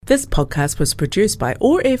This podcast was produced by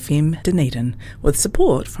OAR FM Dunedin with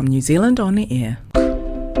support from New Zealand On Air.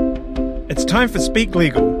 It's time for Speak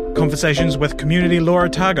Legal, conversations with community law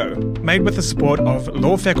Otago, made with the support of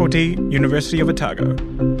Law Faculty, University of Otago.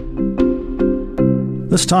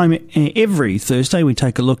 This time, every Thursday, we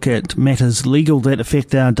take a look at matters legal that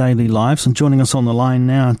affect our daily lives. And joining us on the line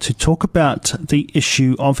now to talk about the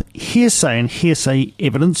issue of hearsay and hearsay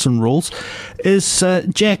evidence and rules is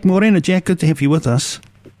Jack Morena. Jack, good to have you with us.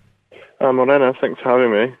 Morena, thanks for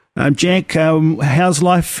having me. Jack, how's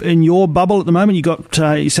life in your bubble at the moment? You got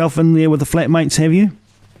yourself in there with the flatmates, have you?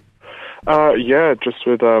 Yeah, just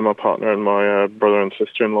with my partner and my brother and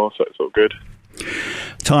sister-in-law, so it's all good.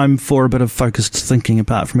 Time for a bit of focused thinking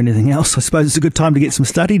apart from anything else. I suppose it's a good time to get some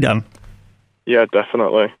study done. Yeah,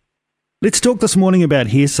 definitely. Let's talk this morning about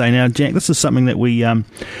hearsay. Now, Jack, this is something that we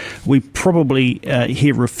probably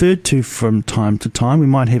hear referred to from time to time. We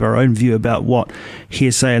might have our own view about what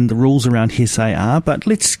hearsay and the rules around hearsay are, but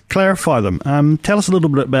let's clarify them. Tell us a little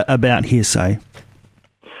bit about hearsay.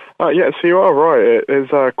 Yeah, so you are right. It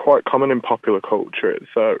is quite common in popular culture.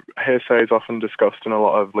 Hearsay is often discussed in a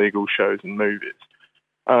lot of legal shows and movies.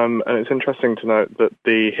 And it's interesting to note that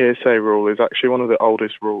the hearsay rule is actually one of the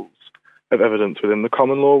oldest rules of evidence within the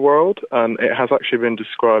common law world, and it has actually been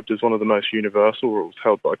described as one of the most universal rules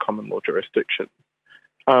held by common law jurisdictions.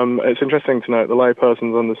 It's interesting to note the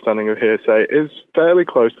layperson's understanding of hearsay is fairly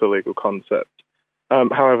close to the legal concept.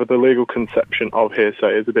 However, the legal conception of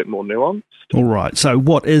hearsay is a bit more nuanced. All right, so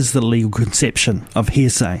what is the legal conception of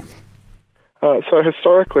hearsay? So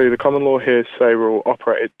historically, the common law hearsay rule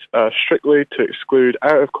operated strictly to exclude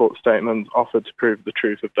out-of-court statements offered to prove the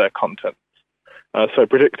truth of their contents. So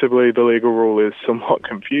predictably, the legal rule is somewhat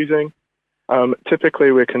confusing.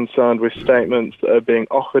 Typically, we're concerned with statements that are being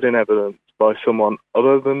offered in evidence by someone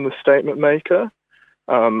other than the statement maker.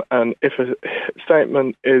 And if a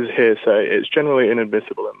statement is hearsay, it's generally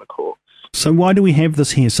inadmissible in the courts. So why do we have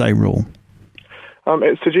this hearsay rule?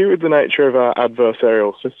 It's to do with the nature of our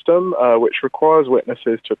adversarial system, which requires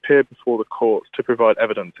witnesses to appear before the courts to provide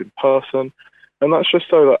evidence in person. And that's just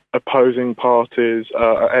so that opposing parties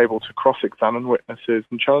are able to cross-examine witnesses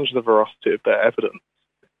and challenge the veracity of their evidence.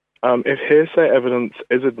 If hearsay evidence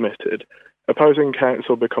is admitted, opposing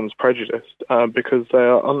counsel becomes prejudiced because they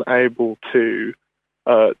are unable to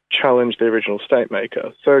challenge the original statement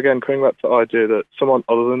maker. So again, coming back to the idea that someone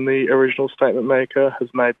other than the original statement maker has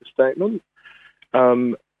made the statement,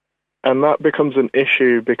 and that becomes an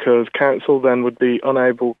issue because counsel then would be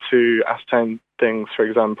unable to ascertain things, for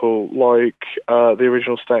example, like the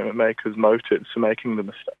original statement maker's motives for making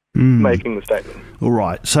the statement. All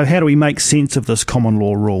right. So how do we make sense of this common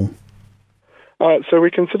law rule? So we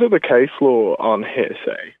consider the case law on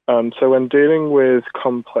hearsay. So when dealing with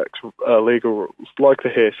complex legal rules, like the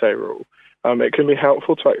hearsay rule, it can be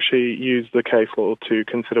helpful to actually use the case law to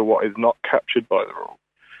consider what is not captured by the rule.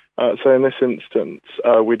 So in this instance,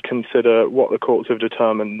 we'd consider what the courts have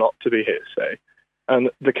determined not to be hearsay. And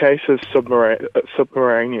the case of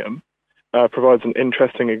Submarinium provides an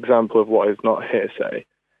interesting example of what is not hearsay.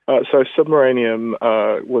 So Submarinium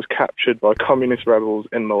was captured by communist rebels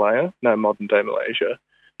in Malaya, now modern-day Malaysia,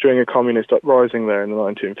 during a communist uprising there in the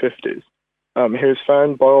 1950s. He was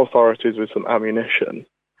found by authorities with some ammunition.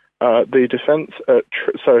 The defence,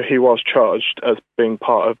 so he was charged as being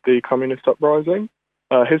part of the communist uprising.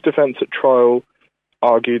 His defence at trial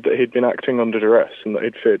argued that he'd been acting under duress and that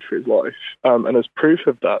he'd feared for his life. And as proof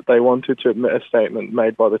of that, they wanted to admit a statement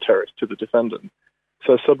made by the terrorist to the defendant.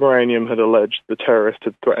 So Submarinium had alleged the terrorist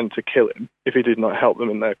had threatened to kill him if he did not help them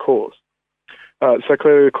in their cause. So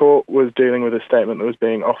clearly the court was dealing with a statement that was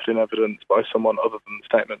being offered in evidence by someone other than the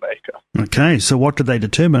statement maker. Okay, so what did they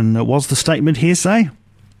determine? Was the statement hearsay?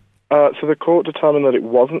 So the court determined that it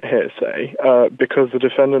wasn't hearsay because the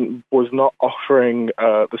defendant was not offering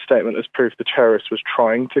the statement as proof the terrorist was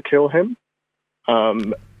trying to kill him.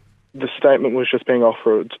 The statement was just being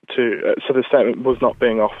offered to... so the statement was not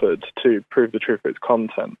being offered to prove the truth of its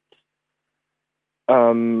content.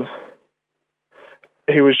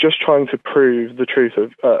 He was just trying to prove the truth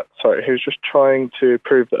of... he was just trying to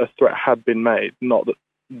prove that a threat had been made, not that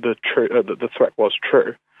the threat was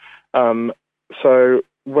true. So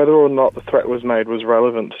whether or not the threat was made was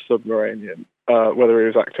relevant to Submarinium, whether he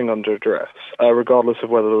was acting under duress, regardless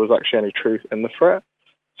of whether there was actually any truth in the threat.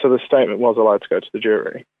 So the statement was allowed to go to the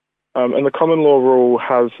jury. And the common law rule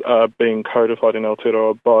has been codified in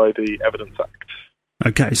Aotearoa by the Evidence Act.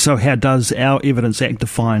 Okay, so how does our Evidence Act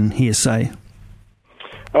define hearsay?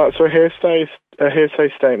 So a hearsay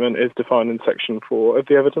statement is defined in Section 4 of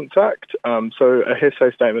the Evidence Act. So a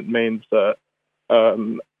hearsay statement means that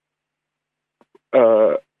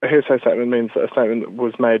a hearsay statement means that a statement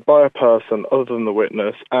was made by a person other than the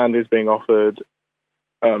witness and is being offered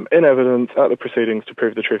in evidence at the proceedings to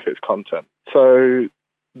prove the truth of its content. So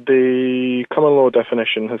the common law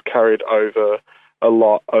definition has carried over a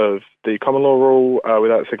lot of the common law rule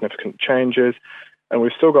without significant changes, and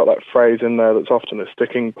we've still got that phrase in there that's often a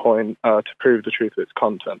sticking point to prove the truth of its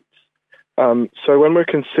contents. So when we're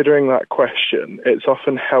considering that question, it's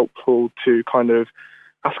often helpful to kind of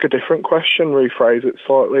ask a different question, rephrase it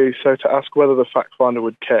slightly, so to ask whether the fact finder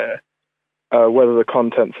would care whether the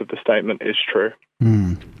contents of the statement is true.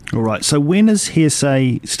 All right. So when is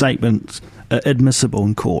hearsay statements admissible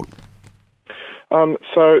in court?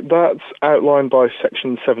 So that's outlined by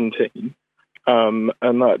Section 17, and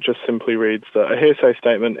that just simply reads that a hearsay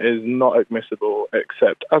statement is not admissible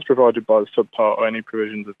except as provided by the subpart or any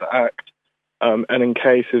provisions of the Act, and in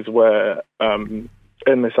cases where in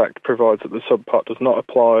this Act provides that the subpart does not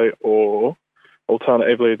apply, or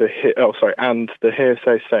alternatively the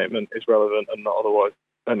hearsay statement is relevant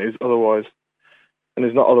and is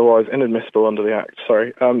not otherwise inadmissible under the Act.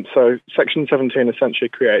 So Section 17 essentially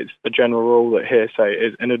creates a general rule that hearsay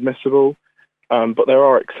is inadmissible, but there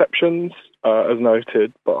are exceptions, as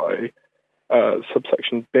noted by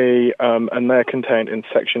subsection B, and they're contained in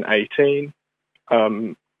Section 18,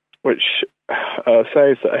 which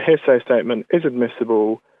says that a hearsay statement is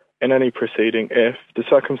admissible in any proceeding if the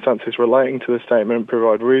circumstances relating to the statement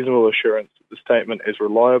provide reasonable assurance that the statement is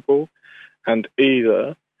reliable, and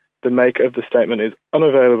either the maker of the statement is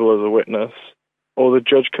unavailable as a witness, or the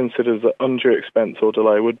judge considers that undue expense or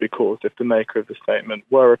delay would be caused if the maker of the statement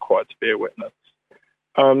were required to be a witness.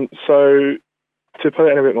 So, to put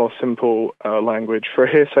it in a bit more simple language, for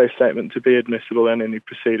a hearsay statement to be admissible in any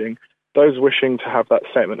proceeding, those wishing to have that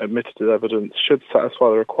statement admitted as evidence should satisfy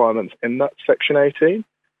the requirements in that Section 18.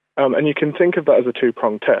 And you can think of that as a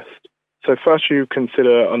two-pronged test. So first you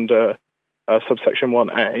consider under subsection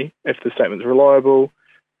 1A if the statement is reliable,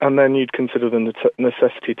 and then you'd consider the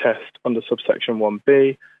necessity test under subsection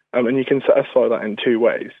 1B, and you can satisfy that in two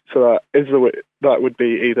ways. So that would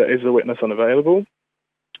be either is the witness unavailable,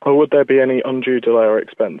 or would there be any undue delay or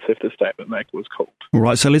expense if the statement maker was called? All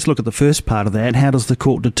right, so let's look at the first part of that. How does the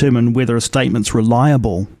court determine whether a statement's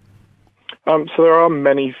reliable? So there are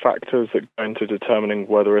many factors that go into determining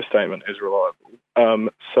whether a statement is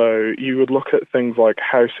reliable. So you would look at things like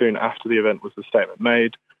how soon after the event was the statement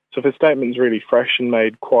made. So if a statement is really fresh and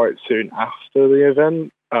made quite soon after the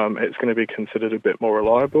event, it's going to be considered a bit more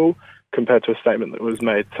reliable compared to a statement that was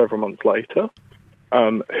made several months later.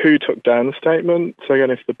 Who took down the statement? So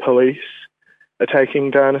again, if the police are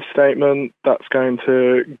taking down a statement, that's going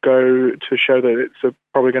to go to show that it's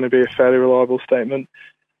probably going to be a fairly reliable statement.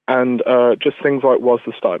 And just things like, was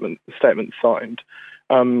the statement signed?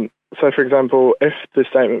 So, for example, if the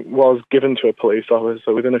statement was given to a police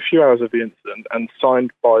officer within a few hours of the incident and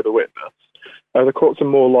signed by the witness, the courts are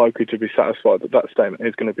more likely to be satisfied that that statement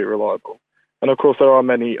is going to be reliable. And, of course, there are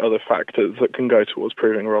many other factors that can go towards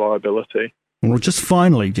proving reliability. Well, just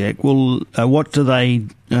finally, Jack, what do they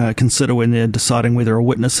consider when they're deciding whether a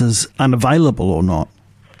witness is unavailable or not?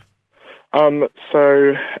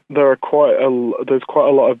 So there's quite a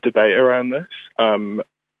lot of debate around this.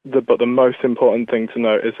 But the most important thing to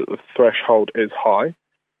note is that the threshold is high.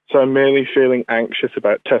 So merely feeling anxious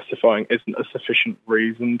about testifying isn't a sufficient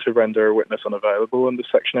reason to render a witness unavailable under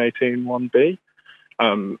Section 18(1)(b).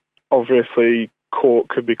 Obviously, court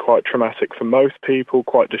could be quite traumatic for most people,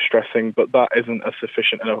 quite distressing, but that isn't a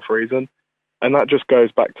sufficient enough reason. And that just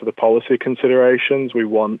goes back to the policy considerations. We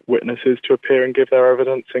want witnesses to appear and give their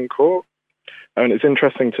evidence in court. And it's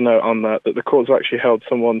interesting to note on that the courts actually held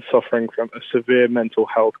someone suffering from a severe mental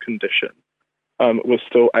health condition was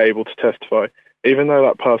still able to testify, even though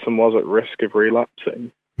that person was at risk of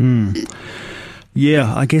relapsing.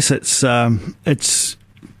 Yeah, I guess it's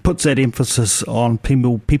puts that emphasis on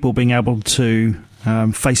people being able to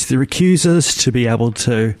face their accusers, to be able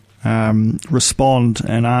to respond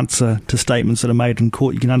and answer to statements that are made in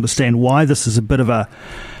court. You can understand why this is a bit of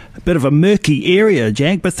a murky area,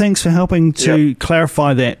 Jack, but thanks for helping to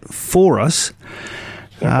clarify that for us.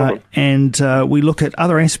 And we look at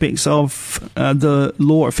other aspects of the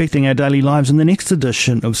law affecting our daily lives in the next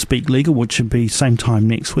edition of Speak Legal, which should be same time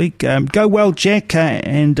next week. Go well, Jack,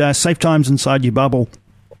 and safe times inside your bubble.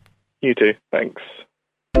 You too. Thanks.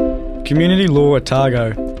 Community Law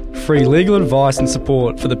Otago. free legal advice and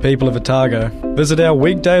support for the people of Otago. Visit our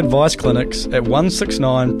weekday advice clinics at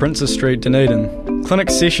 169 Princess Street, Dunedin. Clinic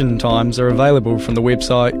session times are available from the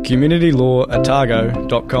website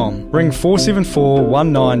communitylawotago.com. Ring 474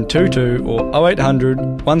 1922 or 0800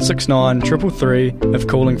 169 333 if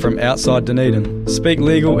calling from outside Dunedin. Speak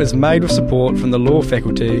Legal is made with support from the Law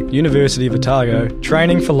Faculty, University of Otago,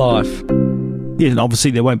 training for life. Yeah, and obviously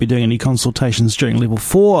they won't be doing any consultations during level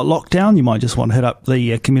 4 lockdown. You might just want to hit up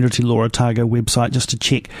the Community Law Otago website just to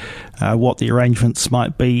check what the arrangements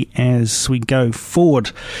might be as we go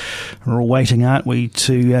forward. We're all waiting, aren't we,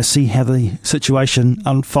 to see how the situation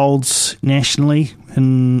unfolds nationally,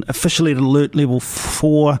 and officially at alert level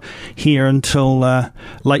 4 here until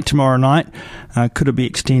late tomorrow night. Could it be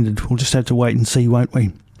extended? We'll just have to wait and see, won't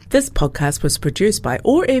we? This podcast was produced by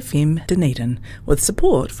OAR FM Dunedin with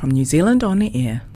support from New Zealand On the Air.